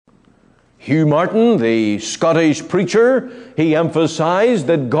Hugh Martin, the Scottish preacher, he emphasized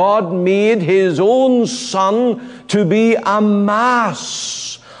that God made his own Son to be a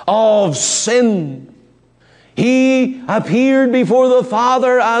mass of sin. He appeared before the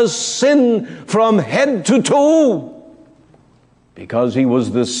Father as sin from head to toe, because he was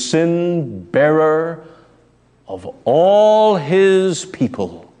the sin bearer of all his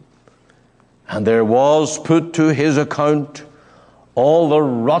people. And there was put to his account all the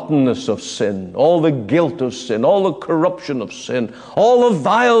rottenness of sin, all the guilt of sin, all the corruption of sin, all the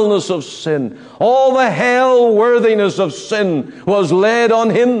vileness of sin, all the hell-worthiness of sin was laid on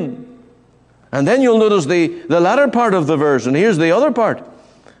him. And then you'll notice the latter part of the verse, and here's the other part,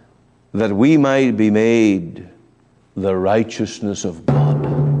 that we might be made the righteousness of God.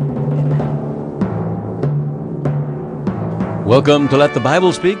 Welcome to Let the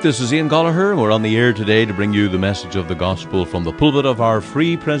Bible Speak. This is Ian Gallagher. We're on the air today to bring you the message of the gospel from the pulpit of our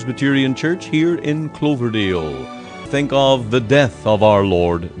Free Presbyterian Church here in Cloverdale. Think of the death of our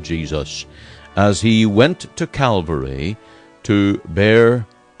Lord Jesus as he went to Calvary to bear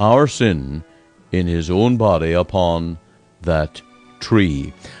our sin in his own body upon that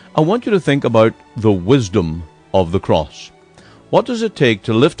tree. I want you to think about the wisdom of the cross. What does it take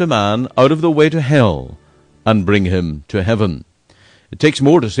to lift a man out of the way to hell and bring him to heaven? It takes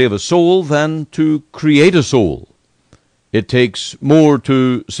more to save a soul than to create a soul. It takes more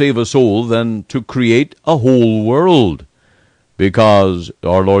to save a soul than to create a whole world, because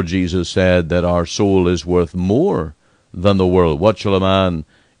our Lord Jesus said that our soul is worth more than the world. What shall a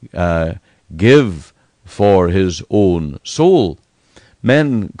man give for his own soul?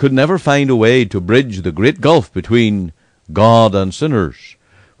 Men could never find a way to bridge the great gulf between God and sinners,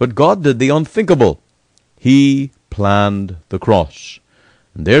 but God did the unthinkable. He planned the cross,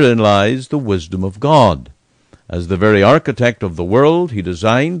 and therein lies the wisdom of God. As the very architect of the world, he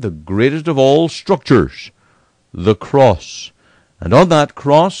designed the greatest of all structures, the cross, and on that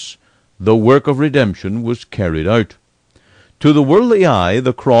cross the work of redemption was carried out. To the worldly eye,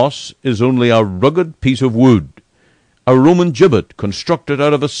 the cross is only a rugged piece of wood, a Roman gibbet constructed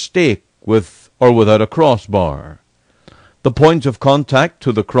out of a stake with or without a crossbar. The points of contact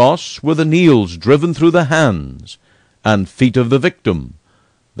to the cross were the nails driven through the hands and feet of the victim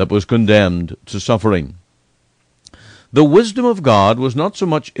that was condemned to suffering. The wisdom of God was not so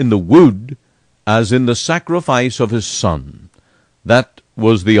much in the wood as in the sacrifice of his Son. That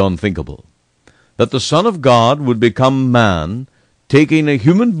was the unthinkable. That the Son of God would become man, taking a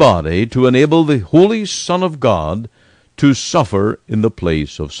human body to enable the Holy Son of God to suffer in the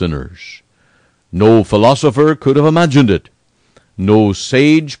place of sinners. No philosopher could have imagined it. No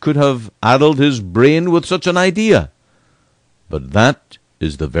sage could have addled his brain with such an idea. But that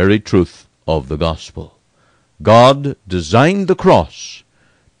is the very truth of the gospel. God designed the cross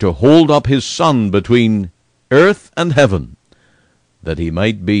to hold up his Son between earth and heaven, that he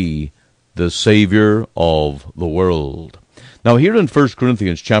might be the Savior of the world. Now here in 1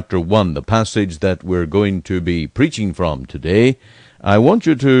 Corinthians chapter 1, the passage that we're going to be preaching from today, I want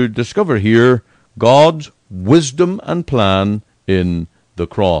you to discover here God's wisdom and plan in the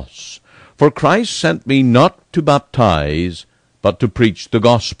cross. For Christ sent me not to baptize, but to preach the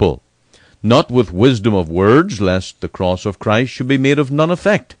gospel, not with wisdom of words, lest the cross of Christ should be made of none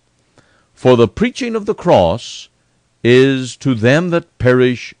effect. For the preaching of the cross is to them that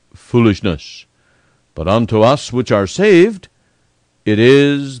perish foolishness, but unto us which are saved it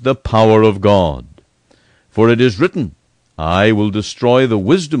is the power of God. For it is written, I will destroy the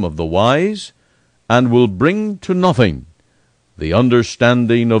wisdom of the wise, and will bring to nothing the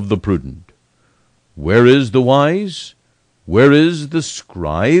understanding of the prudent. Where is the wise? Where is the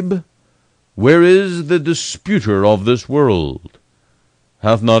scribe? Where is the disputer of this world?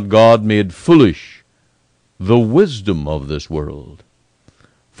 Hath not God made foolish the wisdom of this world?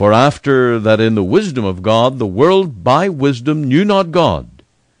 For after that in the wisdom of God the world by wisdom knew not God,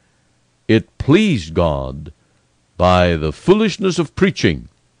 it pleased God by the foolishness of preaching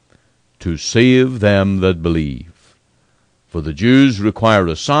to save them that believe. For the Jews require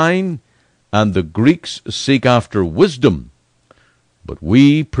a sign, and the Greeks seek after wisdom. But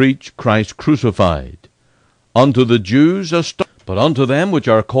we preach Christ crucified, unto the Jews but unto them which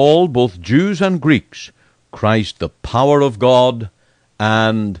are called, both Jews and Greeks, Christ the power of God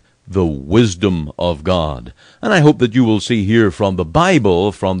and the wisdom of God. And I hope that you will see here from the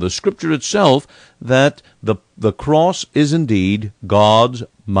Bible, from the Scripture itself, that the cross is indeed God's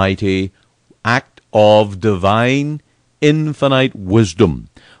mighty act of divine, infinite wisdom.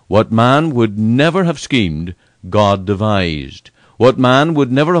 What man would never have schemed, God devised. What man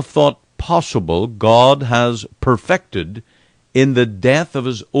would never have thought possible, God has perfected in the death of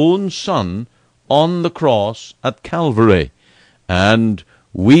his own Son on the cross at Calvary. And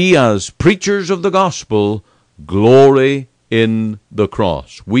we, as preachers of the gospel, glory in the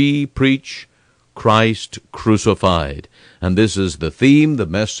cross. We preach Christ crucified. And this is the theme, the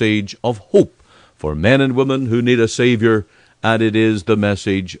message of hope for men and women who need a Savior, and it is the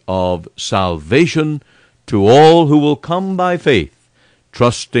message of salvation to all who will come by faith,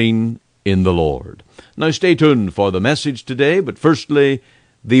 trusting in the Lord. Now stay tuned for the message today, but firstly,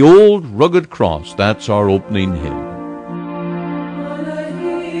 the old rugged cross. That's our opening hymn.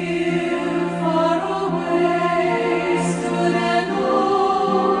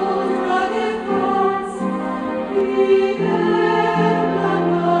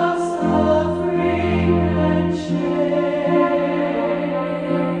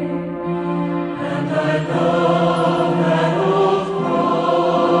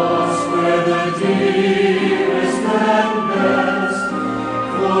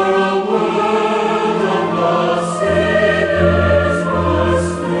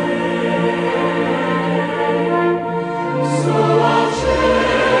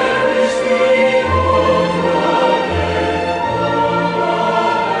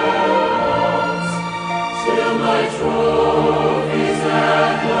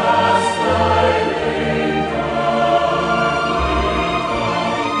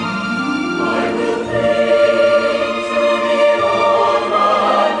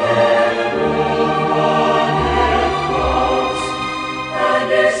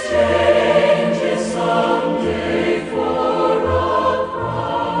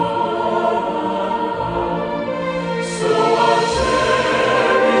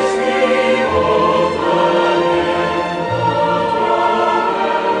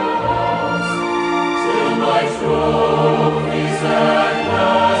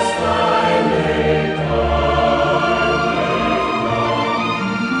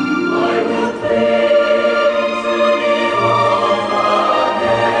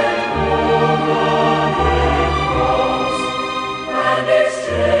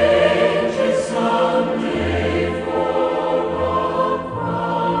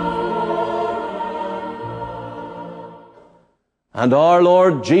 And our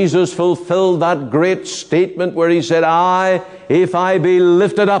Lord Jesus fulfilled that great statement where he said, I, if I be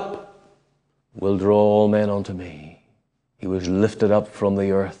lifted up, will draw all men unto me. He was lifted up from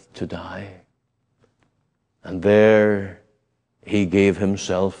the earth to die. And there he gave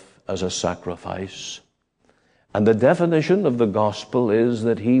himself as a sacrifice. And the definition of the gospel is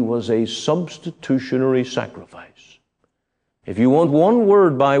that he was a substitutionary sacrifice. If you want one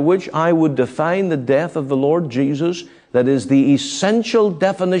word by which I would define the death of the Lord Jesus, that is the essential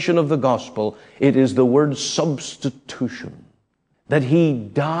definition of the gospel, it is the word substitution. That he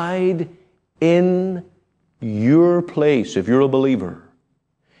died in your place, if you're a believer.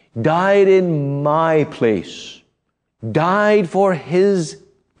 Died in my place. Died for his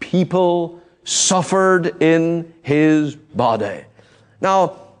people, suffered in his body.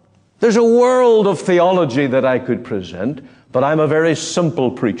 Now, there's a world of theology that I could present, but I'm a very simple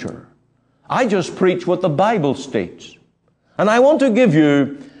preacher. I just preach what the Bible states. And I want to give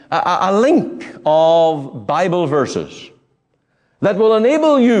you a link of Bible verses that will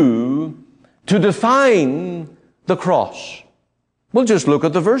enable you to define the cross. We'll just look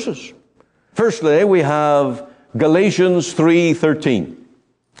at the verses. Firstly, we have Galatians 3:13.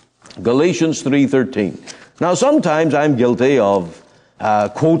 Galatians 3:13. Now, sometimes I'm guilty of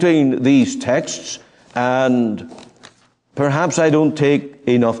quoting these texts, and perhaps I don't take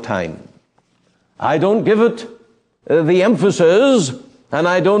enough time. I don't give it the emphasis, and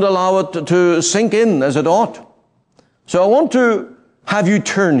I don't allow it to sink in as it ought. So I want to have you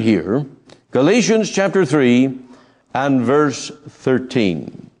turn here, Galatians chapter 3 and verse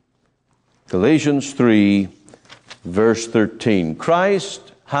 13. Galatians 3, verse 13.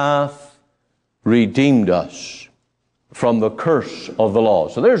 Christ hath redeemed us from the curse of the law.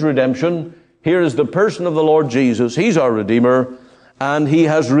 So there's redemption. Here is the person of the Lord Jesus. He's our Redeemer, and he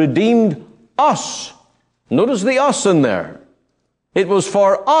has redeemed us. Notice the us in there. It was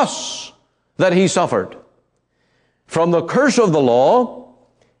for us that he suffered. From the curse of the law,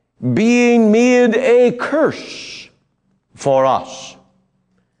 being made a curse for us.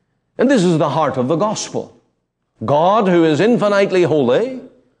 And this is the heart of the gospel. God, who is infinitely holy,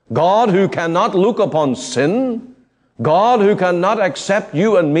 God who cannot look upon sin, God who cannot accept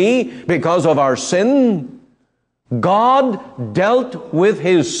you and me because of our sin, God dealt with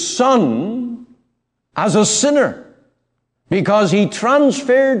his Son as a sinner, because he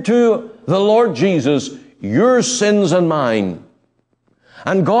transferred to the Lord Jesus your sins and mine.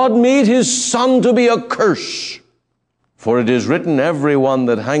 And God made his Son to be a curse For it is written, every one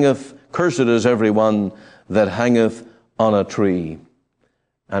that hangeth, cursed is every one that hangeth on a tree.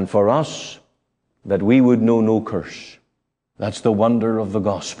 And for us, that we would know no curse. That's the wonder of the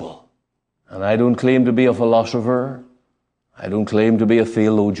gospel. And I don't claim to be a philosopher. I don't claim to be a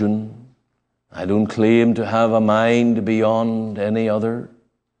theologian. I don't claim to have a mind beyond any other.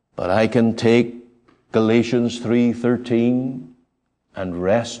 But I can take Galatians 3:13 and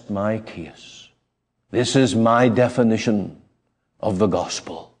rest my case. This is my definition of the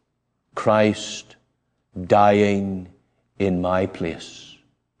gospel. Christ dying in my place,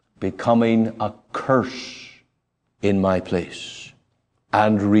 becoming a curse in my place,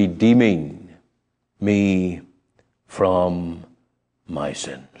 and redeeming me from my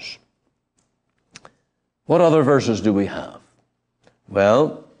sins. What other verses do we have?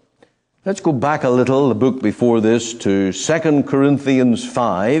 Well, let's go back a little, the book before this, to 2 Corinthians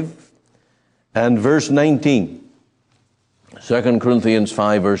 5 and verse 19. 2 Corinthians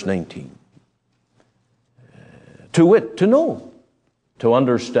 5, verse 19. To wit, to know, to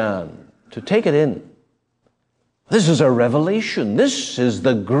understand, to take it in. This is a revelation. This is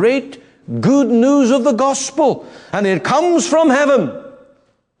the great good news of the gospel, and it comes from heaven.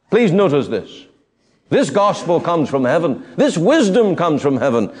 Please notice this. This gospel comes from heaven. This wisdom comes from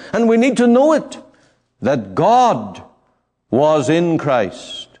heaven, and we need to know it, that God was in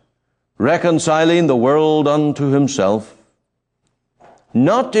Christ, reconciling the world unto himself,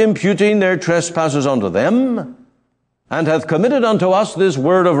 not imputing their trespasses unto them, and hath committed unto us this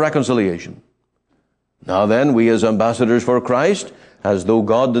word of reconciliation. Now then, we as ambassadors for Christ, as though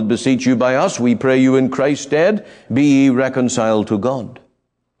God did beseech you by us, we pray you in Christ's stead, be ye reconciled to God.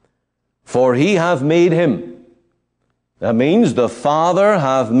 For he hath made him. That means the Father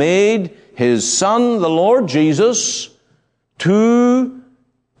hath made his Son, the Lord Jesus, to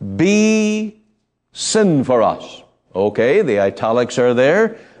be sin for us. Okay, the italics are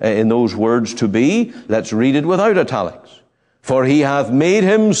there in those words to be. Let's read it without italics. For he hath made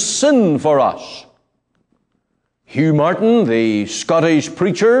him sin for us. Hugh Martin, the Scottish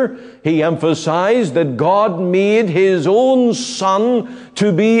preacher, he emphasized that God made his own Son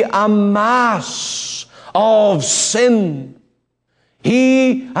to be a mass of sin.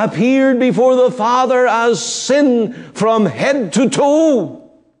 He appeared before the Father as sin from head to toe,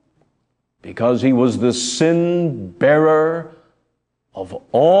 because he was the sin bearer of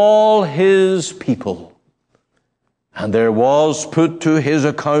all his people. And there was put to his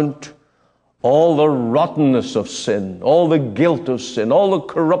account all the rottenness of sin, all the guilt of sin, all the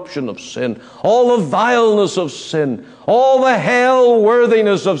corruption of sin, all the vileness of sin, all the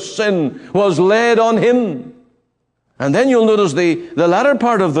hell-worthiness of sin was laid on him. And then you'll notice the latter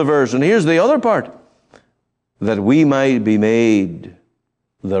part of the verse, and here's the other part, that we might be made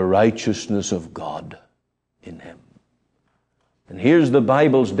the righteousness of God in him. And here's the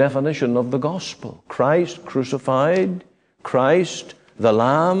Bible's definition of the gospel. Christ crucified, Christ the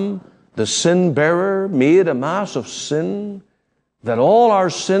Lamb, the sin bearer, made a mass of sin, that all our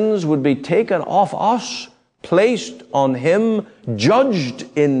sins would be taken off us, placed on him, judged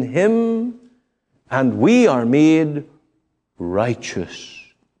in him, and we are made righteous.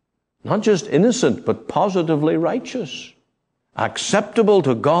 Not just innocent, but positively righteous. Acceptable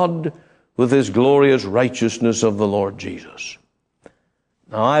to God with this glorious righteousness of the Lord Jesus.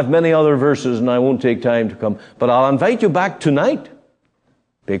 Now, I have many other verses, and I won't take time to come, but I'll invite you back tonight,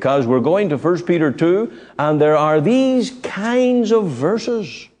 because we're going to 1 Peter 2, and there are these kinds of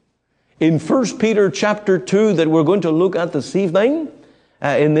verses in 1 Peter chapter 2 that we're going to look at this evening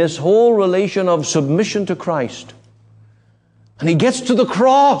in this whole relation of submission to Christ. And he gets to the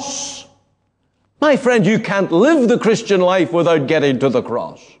cross. My friend, you can't live the Christian life without getting to the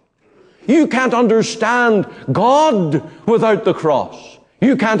cross. You can't understand God without the cross.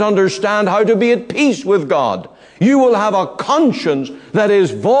 You can't understand how to be at peace with God. You will have a conscience that is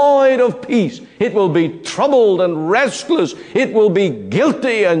void of peace. It will be troubled and restless. It will be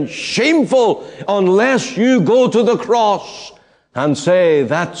guilty and shameful unless you go to the cross and say,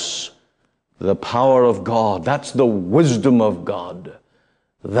 that's the power of God. That's the wisdom of God.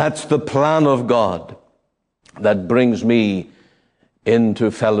 That's the plan of God that brings me into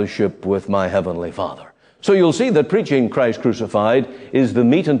fellowship with my Heavenly Father. So you'll see that preaching Christ crucified is the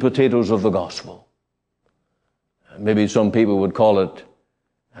meat and potatoes of the gospel. Maybe some people would call it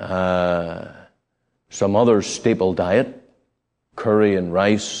some other staple diet, curry and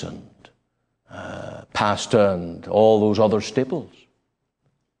rice and pasta and all those other staples.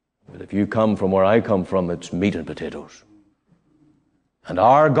 But if you come from where I come from, it's meat and potatoes. And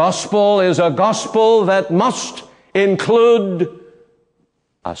our gospel is a gospel that must include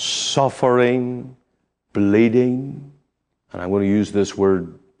a suffering, bleeding, and I'm going to use this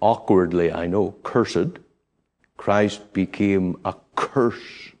word awkwardly, I know, cursed. Christ became a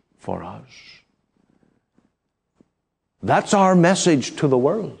curse for us. That's our message to the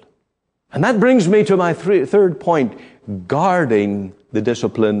world. And that brings me to my third point, guarding the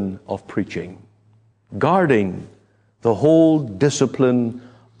discipline of preaching. Guarding the whole discipline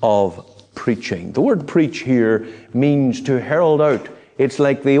of preaching. The word preach here means to herald out. It's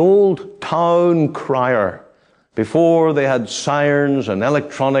like the old town crier. Before they had sirens and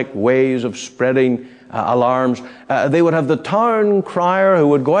electronic ways of spreading alarms, they would have the town crier who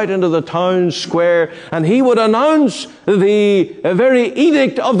would go out into the town square, and he would announce the very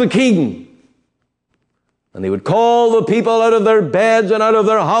edict of the king. And they would call the people out of their beds and out of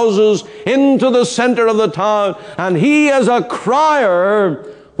their houses into the center of the town, and he, as a crier,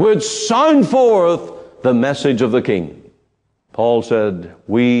 would sound forth the message of the king. Paul said,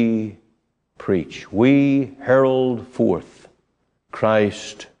 we preach, we herald forth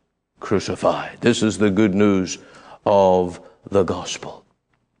Christ crucified. This is the good news of the gospel.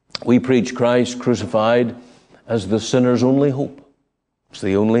 We preach Christ crucified as the sinner's only hope. It's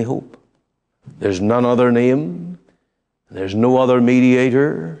the only hope. There's none other name. There's no other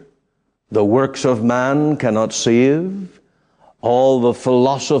mediator. The works of man cannot save. All the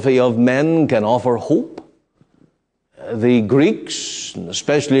philosophy of men can offer hope. The Greeks, and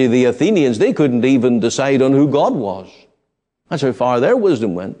especially the Athenians, they couldn't even decide on who God was. That's how far their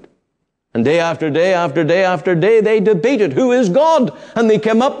wisdom went. And day after day after day after day, they debated who is God. And they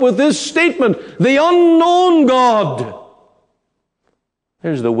came up with this statement, the unknown God.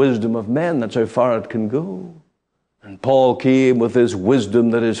 There's the wisdom of men. That's how far it can go. And Paul came with this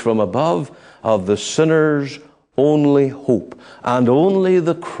wisdom that is from above, of the sinner's only hope. And only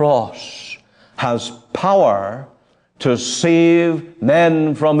the cross has power to save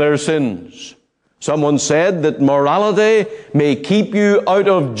men from their sins. Someone said that morality may keep you out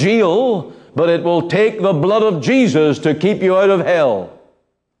of jail, but it will take the blood of Jesus to keep you out of hell.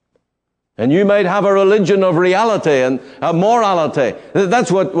 And you might have a religion of reality and a morality.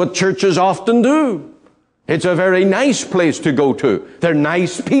 That's what churches often do. It's a very nice place to go to. They're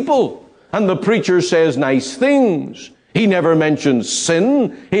nice people. And the preacher says nice things. He never mentions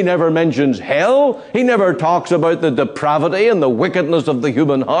sin. He never mentions hell. He never talks about the depravity and the wickedness of the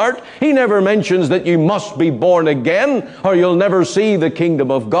human heart. He never mentions that you must be born again or you'll never see the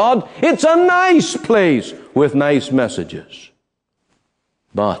kingdom of God. It's a nice place with nice messages.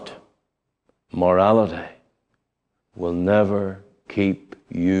 But morality will never keep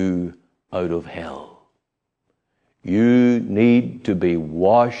you out of hell. You need to be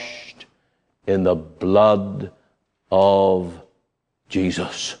washed in the blood of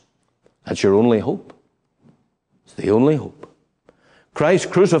Jesus. That's your only hope. It's the only hope.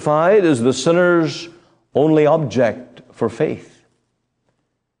 Christ crucified is the sinner's only object for faith.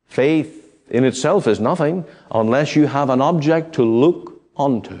 Faith in itself is nothing unless you have an object to look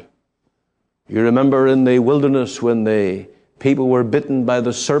onto. You remember in the wilderness when the people were bitten by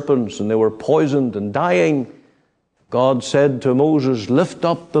the serpents and they were poisoned and dying, God said to Moses, lift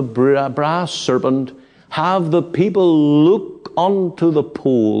up the brass serpent, have the people look onto the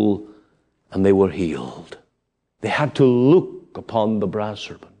pole, and they were healed. They had to look upon the brass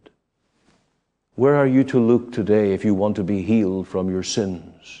serpent. Where are you to look today if you want to be healed from your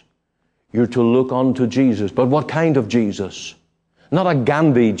sins? You're to look unto Jesus. But what kind of Jesus? Not a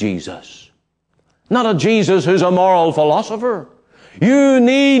Gandhi Jesus. Not a Jesus who's a moral philosopher. You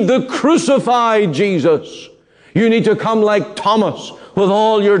need the crucified Jesus. You need to come like Thomas with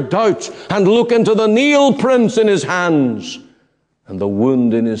all your doubts and look into the nail prints in his hands and the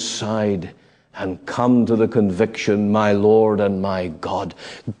wound in his side and come to the conviction, my Lord and my God.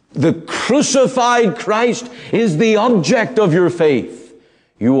 The crucified Christ is the object of your faith.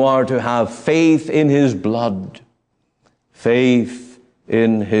 You are to have faith in his blood, faith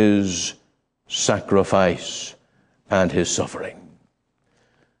in his sacrifice and his suffering.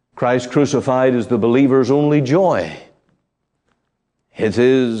 Christ crucified is the believer's only joy. It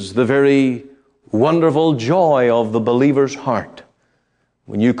is the very wonderful joy of the believer's heart.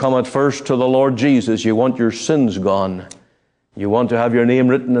 When you come at first to the Lord Jesus, you want your sins gone. You want to have your name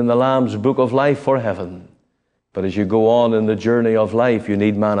written in the Lamb's book of life for heaven. But as you go on in the journey of life, you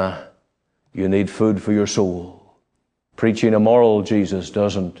need manna. You need food for your soul. Preaching a moral Jesus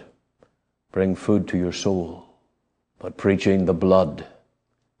doesn't bring food to your soul, but preaching the blood,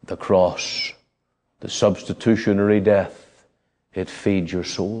 the cross, the substitutionary death, it feeds your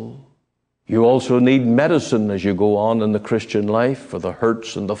soul. You also need medicine as you go on in the Christian life for the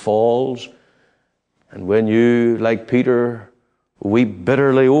hurts and the falls. And when you, like Peter, weep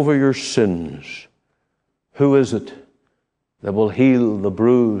bitterly over your sins, who is it that will heal the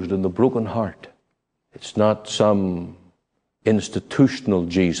bruised and the broken heart. It's not some institutional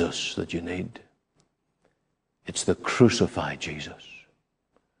Jesus that you need. It's the crucified Jesus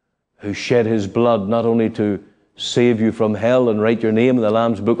who shed his blood not only to save you from hell and write your name in the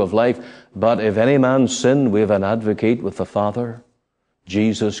Lamb's book of life, but if any man sin, we have an advocate with the Father,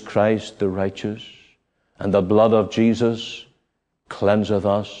 Jesus Christ the righteous, and the blood of Jesus cleanseth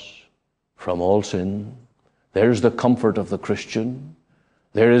us from all sin. There's the comfort of the Christian.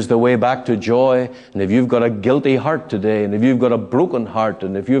 There is the way back to joy. And if you've got a guilty heart today, and if you've got a broken heart,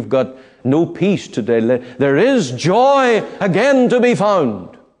 and if you've got no peace today, there is joy again to be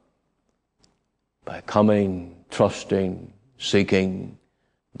found by coming, trusting, seeking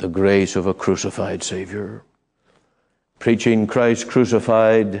the grace of a crucified Savior. Preaching Christ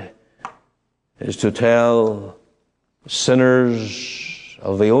crucified is to tell sinners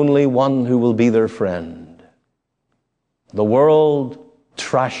of the only one who will be their friend. The world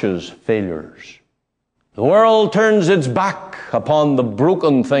trashes failures. The world turns its back upon the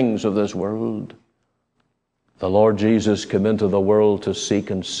broken things of this world. The Lord Jesus came into the world to seek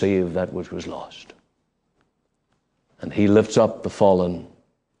and save that which was lost. And he lifts up the fallen.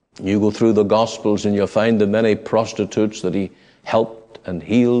 You go through the Gospels and you'll find the many prostitutes that he helped and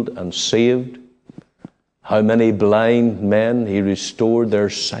healed and saved. How many blind men he restored their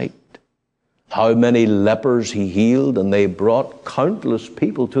sight. How many lepers he healed, and they brought countless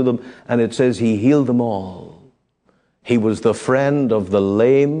people to them, and it says he healed them all. He was the friend of the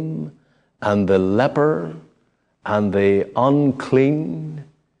lame and the leper and the unclean.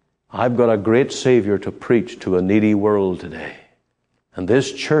 I've got a great Savior to preach to a needy world today. And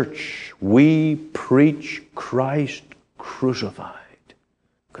this church, we preach Christ crucified,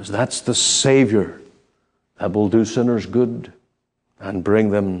 because that's the Savior that will do sinners good and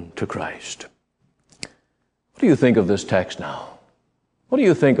bring them to Christ. What do you think of this text now? What do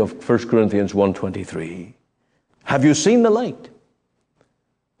you think of 1 Corinthians 1:23? Have you seen the light?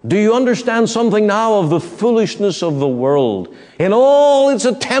 Do you understand something now of the foolishness of the world in all its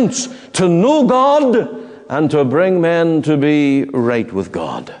attempts to know God and to bring men to be right with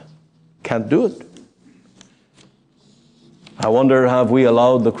God? Can't do it. I wonder, have we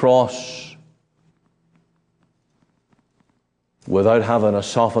allowed the cross without having a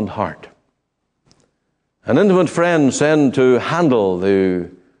softened heart? An intimate friend sent to Handel,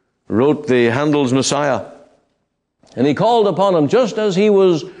 who wrote the Handel's Messiah, and he called upon him just as he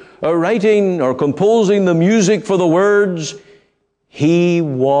was writing or composing the music for the words. He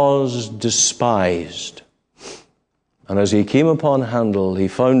was despised. And as he came upon Handel, he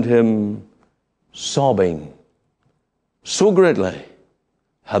found him sobbing. So greatly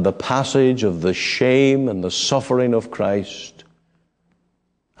had the passage of the shame and the suffering of Christ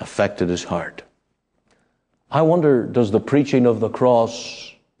affected his heart. I wonder, does the preaching of the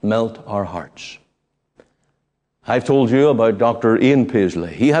cross melt our hearts? I've told you about Dr. Ian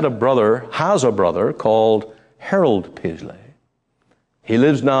Paisley. He has a brother called Harold Paisley. He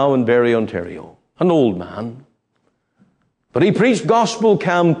lives now in Barrie, Ontario, an old man. But he preached gospel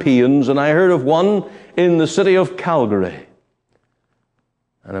campaigns, and I heard of one in the city of Calgary.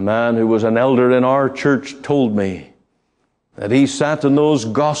 And a man who was an elder in our church told me that he sat in those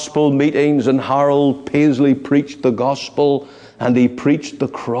gospel meetings, and Harold Paisley preached the gospel, and he preached the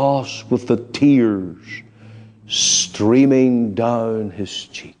cross with the tears streaming down his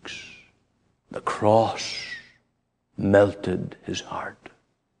cheeks. The cross melted his heart.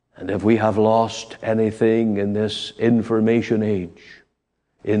 And if we have lost anything in this information age,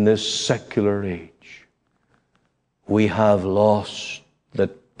 in this secular age, we have lost the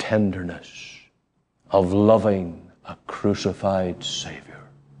tenderness of loving a crucified Savior.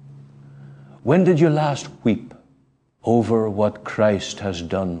 When did you last weep over what Christ has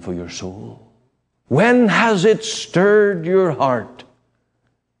done for your soul? When has it stirred your heart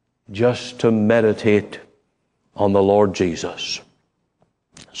just to meditate on the Lord Jesus?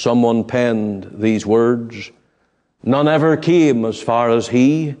 Someone penned these words: none ever came as far as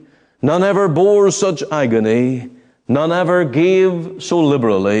he, none ever bore such agony, none ever gave so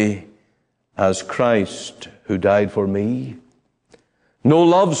liberally as Christ who died for me. No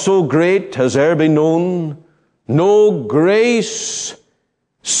love so great has e'er been known, no grace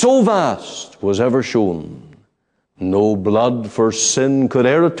so vast was ever shown, no blood for sin could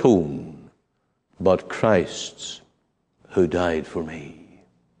e'er atone, but Christ's who died for me.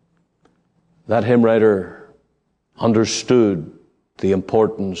 That hymn writer understood the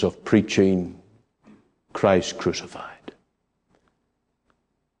importance of preaching Christ crucified.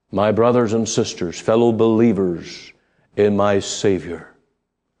 My brothers and sisters, fellow believers in my Savior,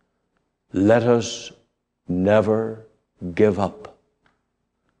 let us never give up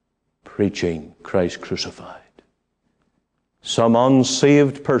preaching Christ crucified. Some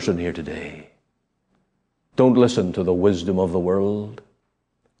unsaved person here today, don't listen to the wisdom of the world.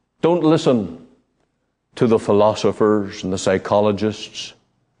 Don't listen to the philosophers and the psychologists.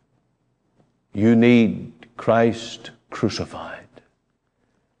 You need Christ crucified.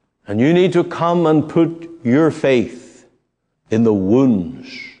 And you need to come and put your faith in the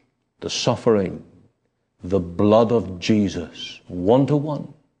wounds, the suffering, the blood of Jesus,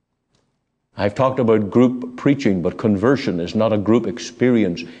 one-to-one. I've talked about group preaching, but conversion is not a group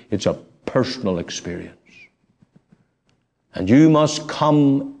experience. It's a personal experience. And you must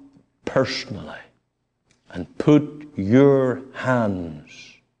come personally and put your hands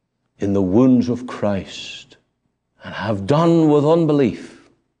in the wounds of Christ and have done with unbelief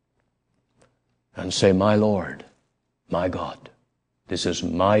and say, my Lord, my God, this is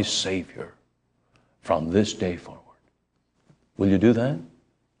my Savior from this day forward. Will you do that?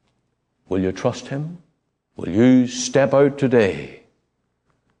 Will you trust Him? Will you step out today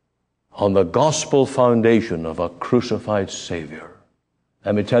on the gospel foundation of a crucified Savior?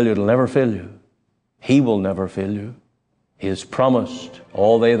 Let me tell you, it'll never fail you. He will never fail you. He has promised,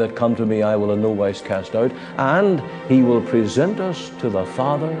 all they that come to me I will in no wise cast out, and He will present us to the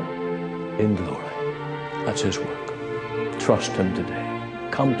Father in glory. That's His work. Trust Him today.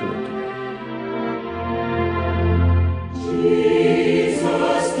 Come to Him today.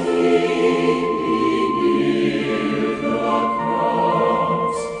 Jesus, keep me near the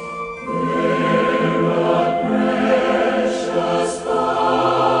cross, where a precious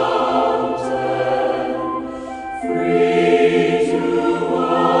fountain, free to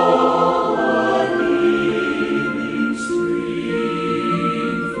all a healing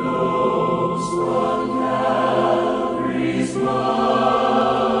stream flows from Calvary's mountain.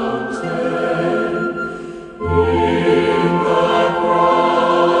 In the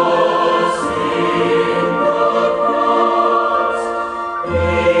cross,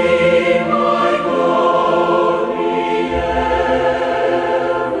 be my glory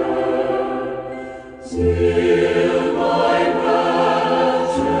ever, till my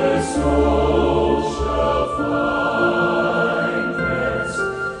raptured soul shall find rest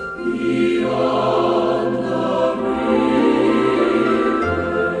beyond the river.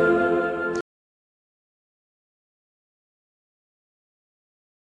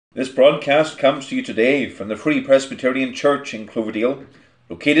 This broadcast comes to you today from the Free Presbyterian Church in Cloverdale,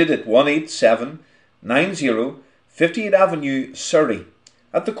 located at 18790 58th Avenue, Surrey,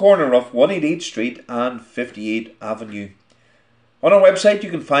 at the corner of 188th Street and 58th Avenue. On our website you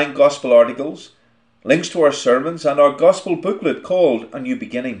can find gospel articles, links to our sermons, and our gospel booklet called A New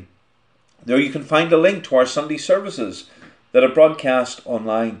Beginning. There you can find a link to our Sunday services that are broadcast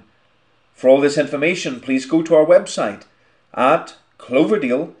online. For all this information, please go to our website at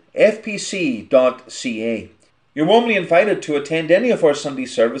cloverdalefpc.ca. You're warmly invited to attend any of our Sunday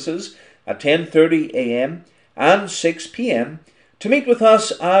services at 10:30 a.m. and 6 p.m. to meet with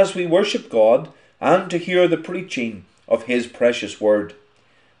us as we worship God and to hear the preaching of His precious Word.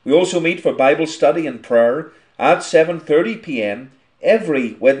 We also meet for Bible study and prayer at 7:30 p.m.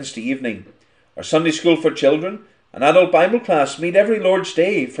 every Wednesday evening. Our Sunday School for Children and Adult Bible class meet every Lord's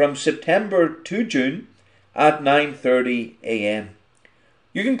Day from September to June at 9:30 a.m.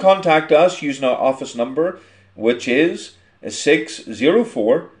 You can contact us using our office number, which is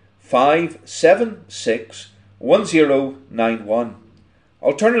 604-576-1091.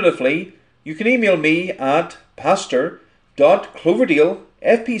 Alternatively, you can email me at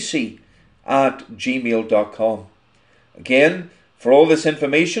pastor.cloverdalefpc@gmail.com. Again, for all this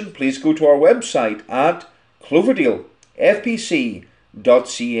information, please go to our website at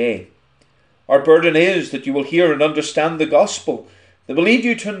cloverdalefpc.ca. Our burden is that you will hear and understand the gospel that will lead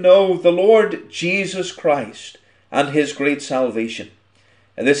you to know the Lord Jesus Christ and His great salvation.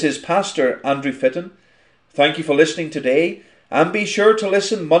 And this is Pastor Andrew Fitton. Thank you for listening today, and be sure to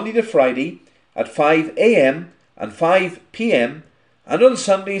listen Monday to Friday at 5 a.m. and 5 p.m. and on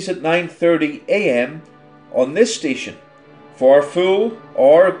Sundays at 9:30 a.m. on this station for our full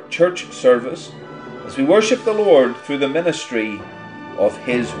or church service as we worship the Lord through the ministry of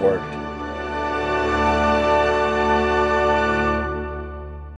His Word.